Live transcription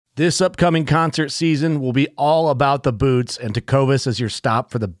This upcoming concert season will be all about the boots, and Tecovas is your stop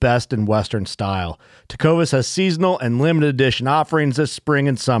for the best in Western style. Tecovas has seasonal and limited edition offerings this spring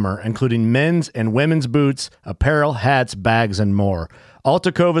and summer, including men's and women's boots, apparel, hats, bags, and more. All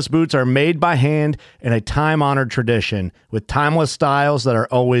Tecovas boots are made by hand in a time-honored tradition with timeless styles that are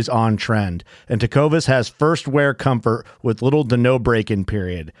always on trend. And Tecovas has first wear comfort with little to no break-in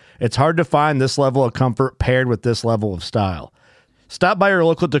period. It's hard to find this level of comfort paired with this level of style. Stop by your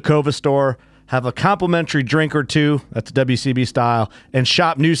local Tecovas store, have a complimentary drink or two, that's WCB style, and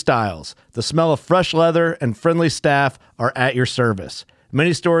shop new styles. The smell of fresh leather and friendly staff are at your service.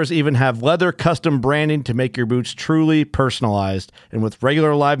 Many stores even have leather custom branding to make your boots truly personalized. And with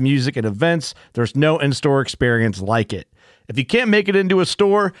regular live music and events, there's no in-store experience like it. If you can't make it into a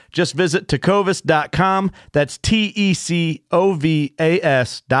store, just visit tecovas.com. That's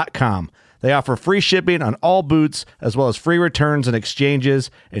TECOVAS.com. They offer free shipping on all boots, as well as free returns and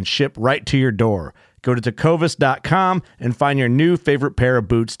exchanges, and ship right to your door. Go to tecovas.com and find your new favorite pair of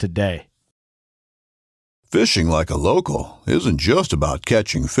boots today. Fishing like a local isn't just about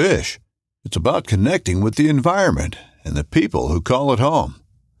catching fish. It's about connecting with the environment and the people who call it home.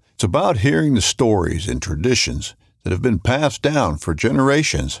 It's about hearing the stories and traditions that have been passed down for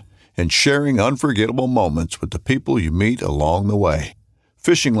generations and sharing unforgettable moments with the people you meet along the way.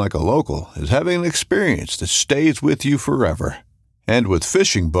 Fishing like a local is having an experience that stays with you forever. And with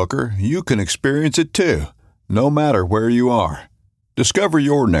Fishing Booker, you can experience it too, no matter where you are. Discover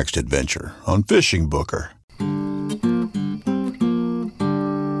your next adventure on Fishing Booker.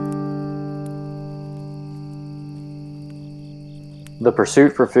 The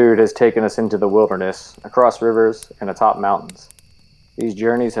pursuit for food has taken us into the wilderness, across rivers, and atop mountains. These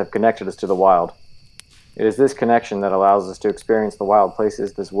journeys have connected us to the wild. It is this connection that allows us to experience the wild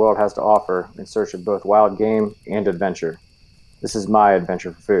places this world has to offer in search of both wild game and adventure. This is my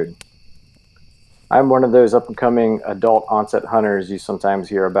adventure for food. I'm one of those up-and-coming adult onset hunters you sometimes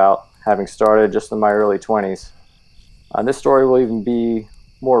hear about, having started just in my early 20s. This story will even be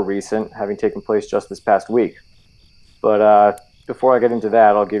more recent, having taken place just this past week. But before I get into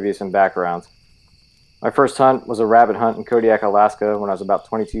that, I'll give you some background. My first hunt was a rabbit hunt in Kodiak, Alaska when I was about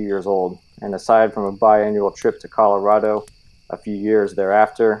 22 years old. And aside from a biannual trip to Colorado a few years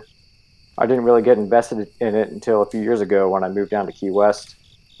thereafter, I didn't really get invested in it until a few years ago when I moved down to Key West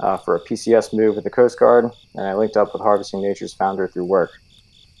for a PCS move with the Coast Guard, and I linked up with Harvesting Nature's founder through work.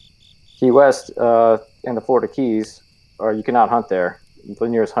 Key West and the Florida Keys, you cannot hunt there. The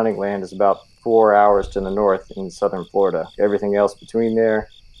nearest hunting land is about 4 hours to the north in southern Florida. Everything else between there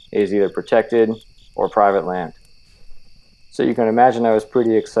is either protected or private land. So you can imagine I was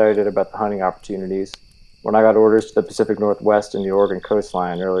pretty excited about the hunting opportunities when I got orders to the Pacific Northwest and the Oregon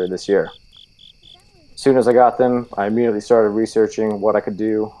coastline earlier this year. As soon as I got them, I immediately started researching what I could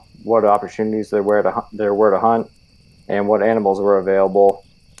do, what opportunities there were to hunt, and what animals were available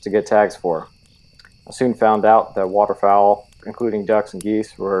to get tags for. I soon found out that waterfowl, including ducks and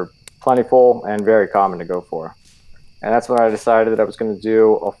geese, were plentiful and very common to go for. And that's when I decided that I was going to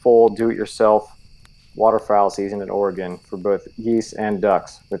do a full do-it-yourself waterfowl season in Oregon for both geese and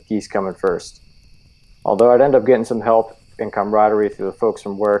ducks, with geese coming first. Although I'd end up getting some help and camaraderie through the folks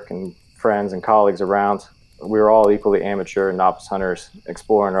from work and friends and colleagues around, we were all equally amateur and novice hunters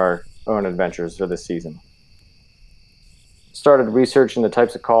exploring our own adventures for this season. Started researching the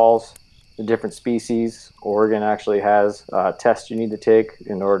types of calls, the different species. Oregon actually has tests you need to take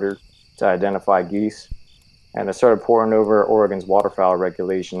in order to identify geese. And I started poring over Oregon's waterfowl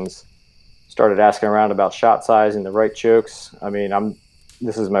regulations. Started asking around about shot size and the right chokes. I mean,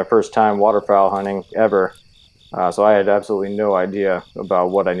 this is my first time waterfowl hunting ever, so I had absolutely no idea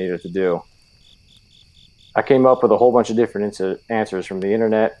about what I needed to do. I came up with a whole bunch of different answers from the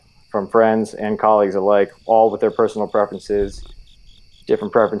internet, from friends and colleagues alike, all with their personal preferences,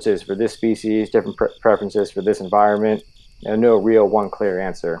 different preferences for this species, different preferences for this environment, and no real one clear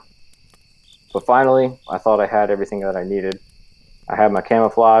answer. But finally, I thought I had everything that I needed. I had my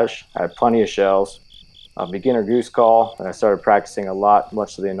camouflage, I had plenty of shells, a beginner goose call, and I started practicing a lot,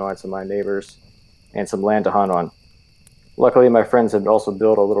 much to the annoyance of my neighbors, and some land to hunt on. Luckily, my friends had also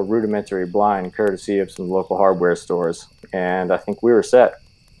built a little rudimentary blind courtesy of some local hardware stores, and I think we were set.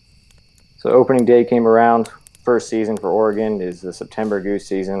 So opening day came around. First season for Oregon is the September goose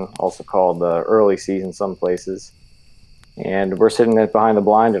season, also called the early season some places. And we're sitting behind the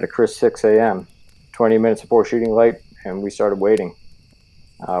blind at a crisp 6 a.m., 20 minutes before shooting light, and we started waiting.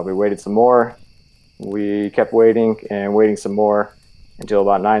 We waited some more. We kept waiting and waiting some more until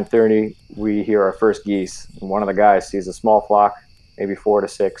about 9:30. We hear our first geese, and one of the guys sees a small flock, maybe 4 to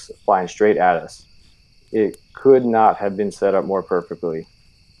 6, flying straight at us. It could not have been set up more perfectly.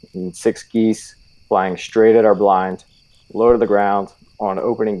 and 6 geese flying straight at our blind, low to the ground on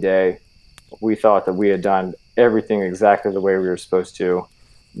opening day. We thought that we had done everything exactly the way we were supposed to,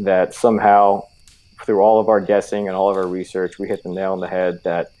 that somehow through all of our guessing and all of our research, we hit the nail on the head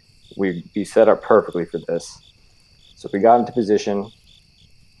that we'd be set up perfectly for this. So we got into position,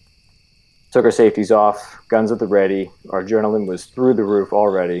 took our safeties off, guns at the ready. Our adrenaline was through the roof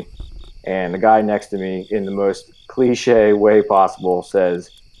already. And the guy next to me, in the most cliche way possible, says,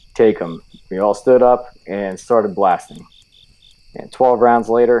 "Take them." We all stood up and started blasting. And 12 rounds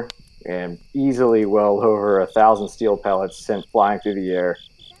later, and easily well over 1,000 steel pellets sent flying through the air,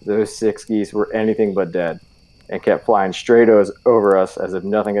 those 6 geese were anything but dead and kept flying straight over us as if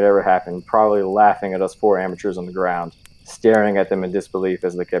nothing had ever happened, probably laughing at us 4 amateurs on the ground, staring at them in disbelief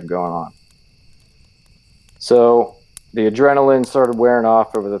as they kept going on. So the adrenaline started wearing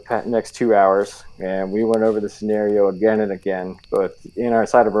off over the next 2 hours, and we went over the scenario again and again, both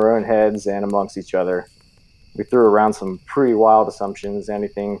inside of our own heads and amongst each other. We threw around some pretty wild assumptions,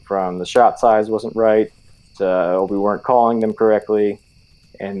 anything from the shot size wasn't right, to we weren't calling them correctly,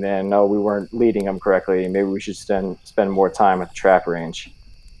 and then we weren't leading them correctly. Maybe we should spend more time at the trap range.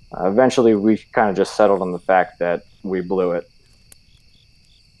 Eventually, we kind of just settled on the fact that we blew it.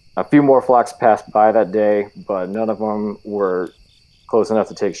 A few more flocks passed by that day, but none of them were close enough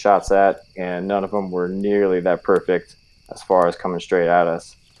to take shots at, and none of them were nearly that perfect as far as coming straight at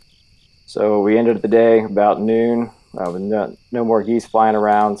us. So we ended the day about noon with no more geese flying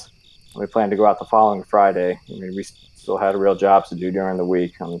around. We planned to go out the following Friday. I mean, we still had real jobs to do during the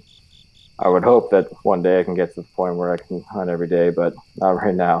week. I would hope that one day I can get to the point where I can hunt every day, but not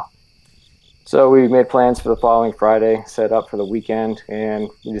right now. So we made plans for the following Friday, set up for the weekend, and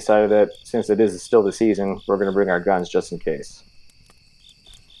we decided that since it is still the season, we're going to bring our guns just in case.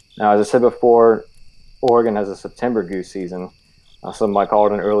 Now, as I said before, Oregon has a September goose season. Some might call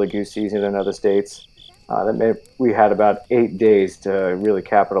it an early goose season in other states. We had about 8 days to really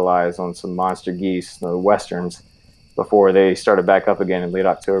capitalize on some monster geese, the westerns, before they started back up again in late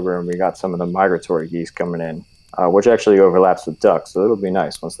October, and we got some of the migratory geese coming in, which actually overlaps with ducks, so it'll be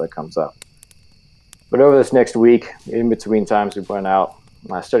nice once that comes up. But over this next week, in between times we went out,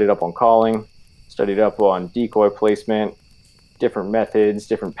 I studied up on calling, studied up on decoy placement, different methods,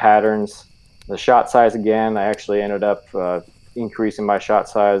 different patterns. The shot size again, I actually ended up increasing my shot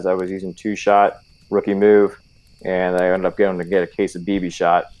size. I was using 2-shot, rookie move, and I ended up getting to get a case of BB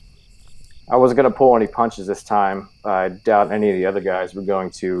shot. I wasn't going to pull any punches this time. I doubt any of the other guys were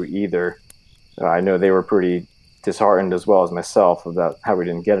going to either. I know they were pretty disheartened as well as myself about how we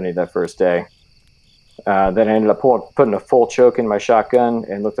didn't get any that first day. Then I ended up putting a full choke in my shotgun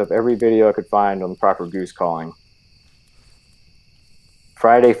and looked up every video I could find on the proper goose calling.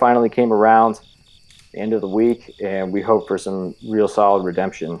 Friday finally came around, the end of the week, and we hoped for some real solid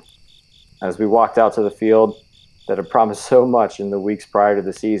redemption. As we walked out to the field that had promised so much in the weeks prior to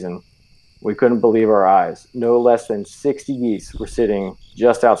the season, we couldn't believe our eyes. No less than 60 geese were sitting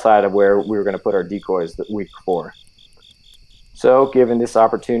just outside of where we were going to put our decoys the week before. So given this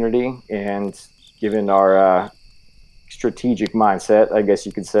opportunity and given our strategic mindset, I guess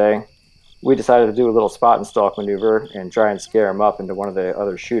you could say, we decided to do a little spot and stalk maneuver and try and scare them up into one of the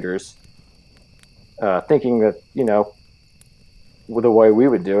other shooters, thinking that, the way we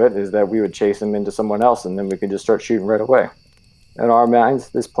would do it is that we would chase them into someone else and then we could just start shooting right away. In our minds,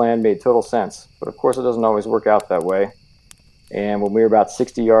 this plan made total sense, but of course it doesn't always work out that way. And when we were about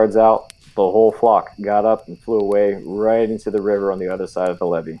 60 yards out, the whole flock got up and flew away right into the river on the other side of the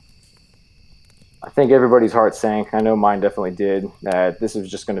levee. I think everybody's heart sank. I know mine definitely did. That this was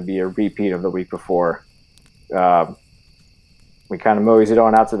just going to be a repeat of the week before. We kind of moseyed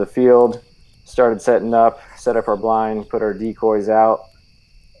on out to the field, started set up our blind, put our decoys out,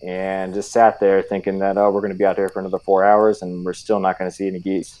 and just sat there thinking that, we're going to be out here for another 4 hours and we're still not going to see any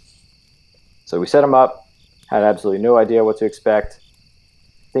geese. So we set them up, had absolutely no idea what to expect,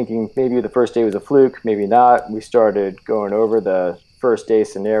 thinking maybe the first day was a fluke, maybe not. We started going over the first day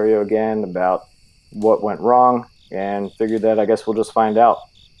scenario again about what went wrong and figured that I guess we'll just find out.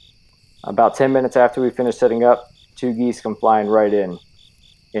 About 10 minutes after we finished setting up, 2 geese come flying right in.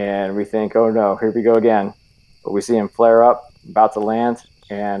 And we think, oh no, here we go again. But we see them flare up, about to land,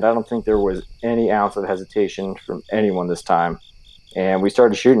 and I don't think there was any ounce of hesitation from anyone this time. And we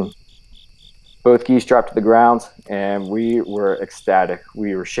started shooting. Both geese dropped to the ground, and we were ecstatic.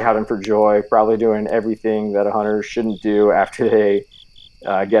 We were shouting for joy, probably doing everything that a hunter shouldn't do after they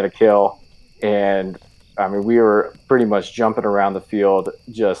get a kill. And I mean, we were pretty much jumping around the field,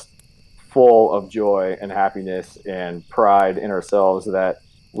 just full of joy and happiness and pride in ourselves that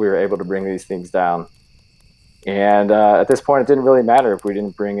we were able to bring these things down. And at this point, it didn't really matter if we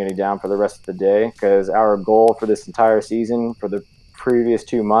didn't bring any down for the rest of the day, because our goal for this entire season for the previous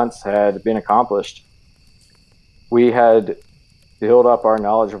 2 months had been accomplished. We had built up our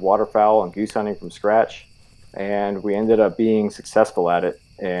knowledge of waterfowl and goose hunting from scratch, and we ended up being successful at it.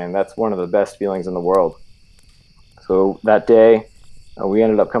 And that's one of the best feelings in the world. So that day, we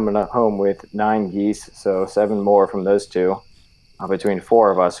ended up coming home with 9 geese, so 7 more from those two, between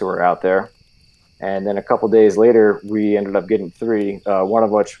 4 of us who were out there. And then a couple days later, we ended up getting 3, one of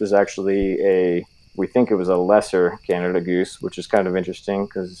which was actually we think it was a lesser Canada goose, which is kind of interesting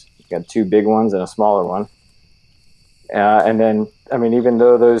because you got 2 big ones and a smaller one. And then, I mean, even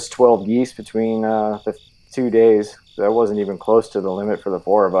though those 12 geese between the 2 days, that wasn't even close to the limit for the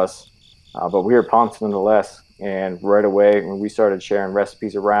 4 of us. But we were pumped nonetheless. And right away, when we started sharing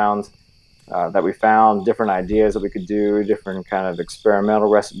recipes around that we found, different ideas that we could do, different kind of experimental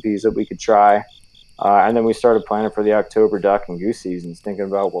recipes that we could try. And then we started planning for the October duck and goose seasons, thinking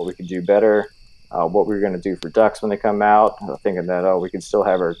about what we could do better, what we were going to do for ducks when they come out, thinking that, we could still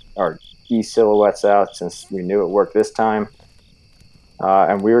have our geese silhouettes out since we knew it worked this time.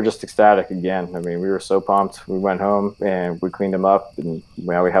 And we were just ecstatic again. I mean, we were so pumped. We went home and we cleaned them up, and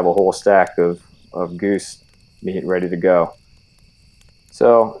now we have a whole stack of goose meat ready to go.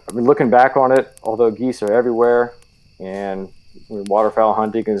 So, I mean, looking back on it, although geese are everywhere, and waterfowl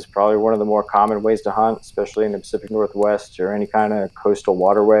hunting is probably one of the more common ways to hunt, especially in the Pacific Northwest or any kind of coastal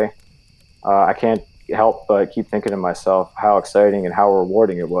waterway. I can't help but keep thinking to myself how exciting and how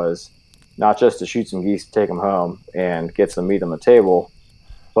rewarding it was, not just to shoot some geese, take them home, and get some meat on the table,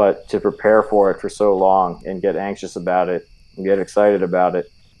 but to prepare for it for so long and get anxious about it and get excited about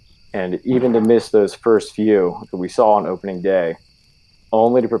it. And even to miss those first few that we saw on opening day,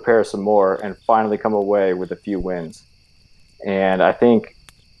 only to prepare some more and finally come away with a few wins. And I think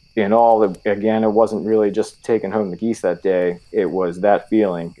in all, again, it wasn't really just taking home the geese that day. It was that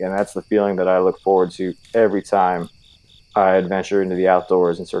feeling. And that's the feeling that I look forward to every time I adventure into the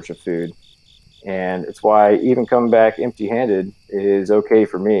outdoors in search of food. And it's why even coming back empty-handed is okay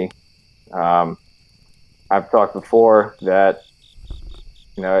for me. I've talked before that,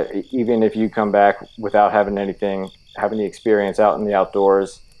 even if you come back without having the experience out in the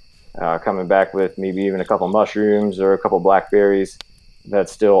outdoors, coming back with maybe even a couple mushrooms or a couple blackberries,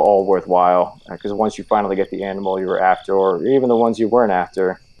 that's still all worthwhile, because once you finally get the animal you were after, or even the ones you weren't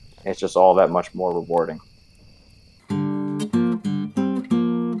after, it's just all that much more rewarding.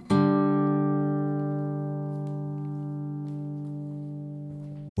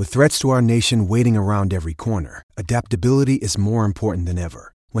 With threats to our nation waiting around every corner, adaptability is more important than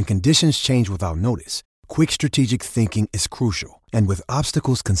ever. When conditions change without notice, quick strategic thinking is crucial. And with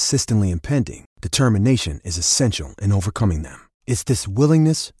obstacles consistently impending, determination is essential in overcoming them. It's this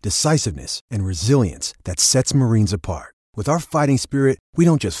willingness, decisiveness, and resilience that sets Marines apart. With our fighting spirit, we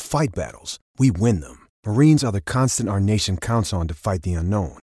don't just fight battles, we win them. Marines are the constant our nation counts on to fight the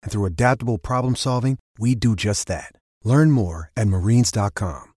unknown. And through adaptable problem solving, we do just that. Learn more at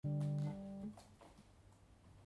marines.com.